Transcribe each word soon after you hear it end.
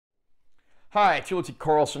Hi, T.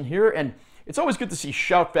 Carlson here, and it's always good to see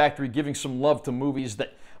Shout Factory giving some love to movies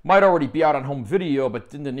that might already be out on home video but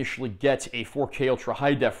didn't initially get a 4K Ultra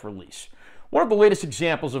High Def release. One of the latest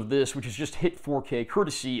examples of this, which has just hit 4K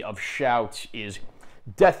courtesy of Shout, is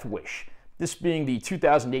Death Wish. This being the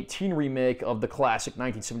 2018 remake of the classic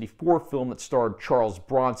 1974 film that starred Charles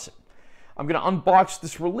Bronson. I'm going to unbox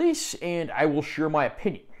this release and I will share my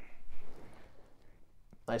opinion.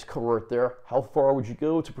 Nice cover right there. How far would you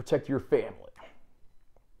go to protect your family?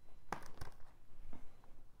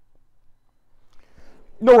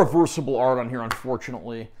 No reversible art on here,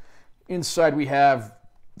 unfortunately. Inside we have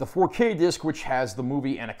the 4K disc, which has the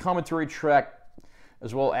movie and a commentary track,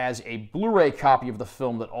 as well as a Blu-ray copy of the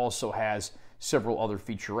film that also has several other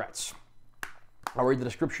featurettes. I'll read the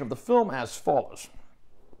description of the film as follows.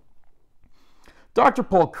 Dr.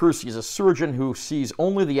 Paul Kersey is a surgeon who sees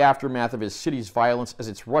only the aftermath of his city's violence as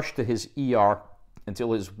it's rushed to his ER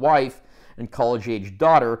until his wife and college-age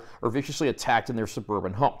daughter are viciously attacked in their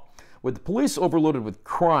suburban home. With the police overloaded with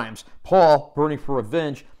crimes, Paul, burning for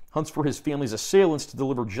revenge, hunts for his family's assailants to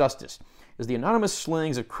deliver justice. As the anonymous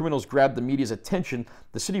slayings of criminals grab the media's attention,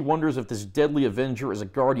 the city wonders if this deadly avenger is a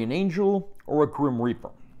guardian angel or a grim reaper.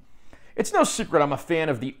 It's no secret I'm a fan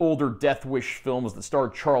of the older Death Wish films that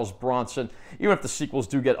starred Charles Bronson, even if the sequels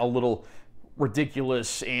do get a little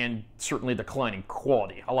ridiculous and certainly declining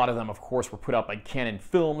quality. A lot of them, of course, were put out by Canon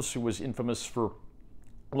Films, who was infamous for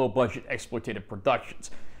low-budget exploitative productions.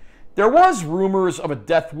 There was rumors of a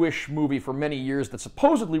Death Wish movie for many years that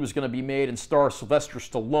supposedly was going to be made and star Sylvester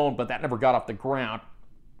Stallone, but that never got off the ground.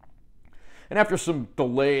 And after some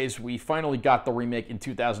delays, we finally got the remake in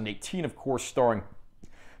 2018, of course, starring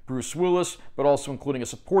Bruce Willis, but also including a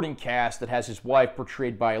supporting cast that has his wife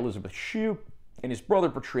portrayed by Elizabeth Shue and his brother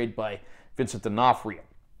portrayed by Vincent D'Onofrio.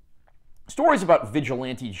 Stories about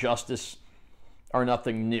vigilante justice are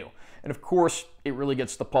nothing new. And of course, it really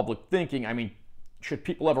gets the public thinking. I mean, should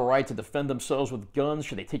people have a right to defend themselves with guns?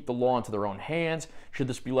 Should they take the law into their own hands? Should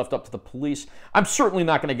this be left up to the police? I'm certainly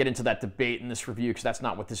not going to get into that debate in this review because that's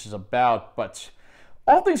not what this is about. But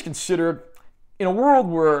all things considered, in a world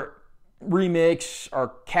where remakes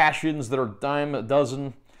are cash-ins that are a dime a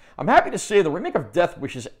dozen, I'm happy to say the remake of Death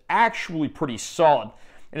Wish is actually pretty solid.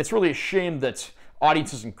 And it's really a shame that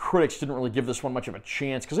audiences and critics didn't really give this one much of a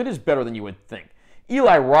chance because it is better than you would think.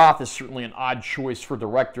 Eli Roth is certainly an odd choice for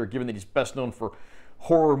director, given that he's best known for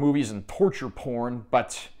horror movies and torture porn,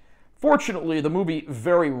 but fortunately the movie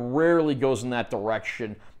very rarely goes in that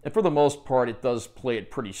direction, and for the most part it does play it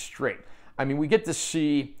pretty straight. I mean, we get to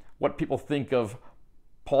see what people think of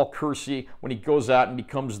Paul Kersey when he goes out and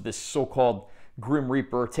becomes this so-called Grim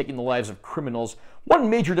Reaper, taking the lives of criminals. One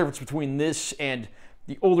major difference between this and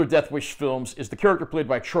the older Death Wish films is the character played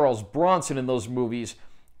by Charles Bronson in those movies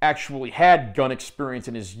actually had gun experience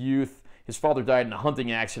in his youth. His father died in a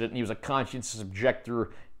hunting accident, and he was a conscientious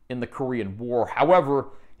objector in the Korean War. However,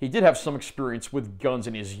 he did have some experience with guns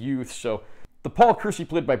in his youth, so the Paul Kersey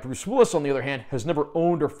played by Bruce Willis, on the other hand, has never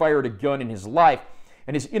owned or fired a gun in his life,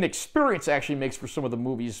 and his inexperience actually makes for some of the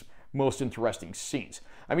movie's most interesting scenes.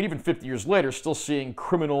 I mean, even 50 years later, still seeing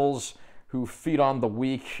criminals who feed on the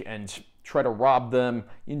weak and try to rob them,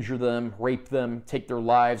 injure them, rape them, take their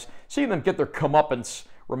lives, seeing them get their comeuppance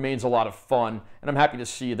remains a lot of fun, and I'm happy to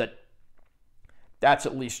see that that's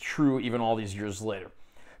at least true even all these years later.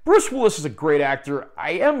 Bruce Willis is a great actor.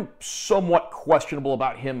 I am somewhat questionable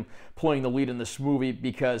about him playing the lead in this movie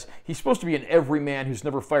because he's supposed to be an everyman who's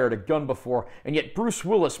never fired a gun before, and yet Bruce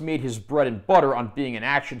Willis made his bread and butter on being an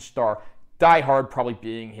action star, Die Hard probably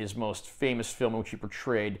being his most famous film in which he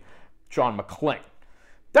portrayed John McClane.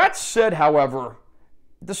 That said, however,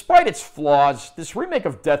 despite its flaws, this remake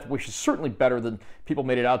of Death Wish is certainly better than people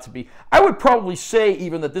made it out to be. I would probably say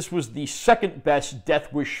even that this was the second best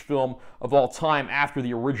Death Wish film of all time after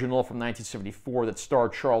the original from 1974 that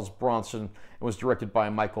starred Charles Bronson and was directed by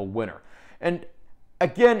Michael Winner. And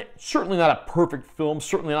again, certainly not a perfect film,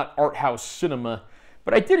 certainly not art house cinema,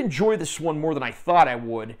 but I did enjoy this one more than I thought I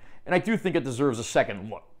would, and I do think it deserves a second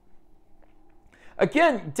look.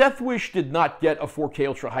 Again, Death Wish did not get a 4K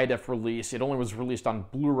Ultra High Def release. It only was released on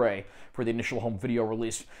Blu-ray for the initial home video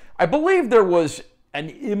release. I believe there was an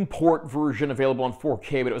import version available on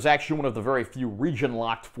 4K, but it was actually one of the very few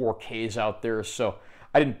region-locked 4Ks out there, so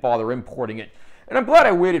I didn't bother importing it. And I'm glad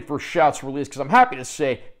I waited for Shout's release because I'm happy to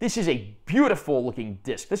say this is a beautiful-looking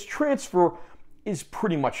disc. This transfer is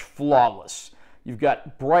pretty much flawless. You've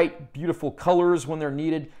got bright, beautiful colors when they're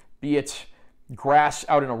needed, be it grass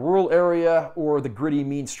out in a rural area or the gritty,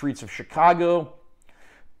 mean streets of Chicago,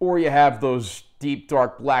 or you have those deep,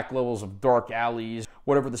 dark, black levels of dark alleys.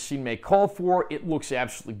 Whatever the scene may call for, it looks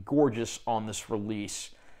absolutely gorgeous on this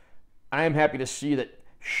release. I am happy to see that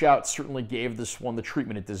Shout certainly gave this one the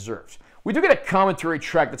treatment it deserves. We do get a commentary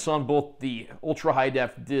track that's on both the Ultra High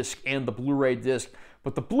Def disc and the Blu-ray disc,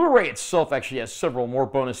 but the Blu-ray itself actually has several more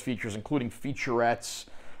bonus features, including featurettes,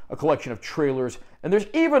 a collection of trailers, and there's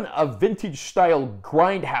even a vintage-style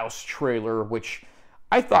Grindhouse trailer, which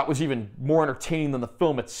I thought was even more entertaining than the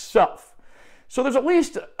film itself. So there's at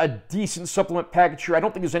least a decent supplement package here. I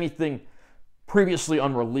don't think there's anything previously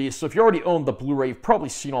unreleased, so if you already own the Blu-ray, you've probably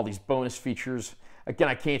seen all these bonus features. Again,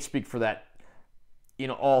 I can't speak for that in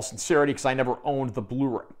all sincerity because I never owned the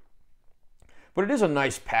Blu-ray. But it is a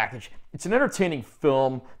nice package. It's an entertaining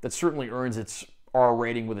film that certainly earns its R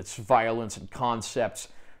rating with its violence and concepts.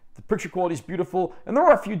 The picture quality is beautiful, and there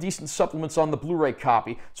are a few decent supplements on the Blu-ray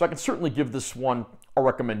copy, so I can certainly give this one a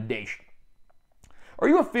recommendation. Are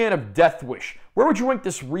you a fan of Death Wish? Where would you rank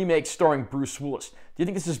this remake starring Bruce Willis? Do you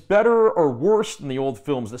think this is better or worse than the old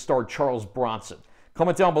films that starred Charles Bronson?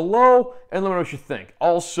 Comment down below and let me know what you think.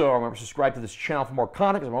 Also, remember to subscribe to this channel for more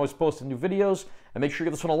content because I'm always posting new videos. And make sure you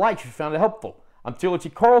give this one a like if you found it helpful. I'm Taylor T.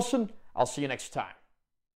 Carlson. I'll see you next time.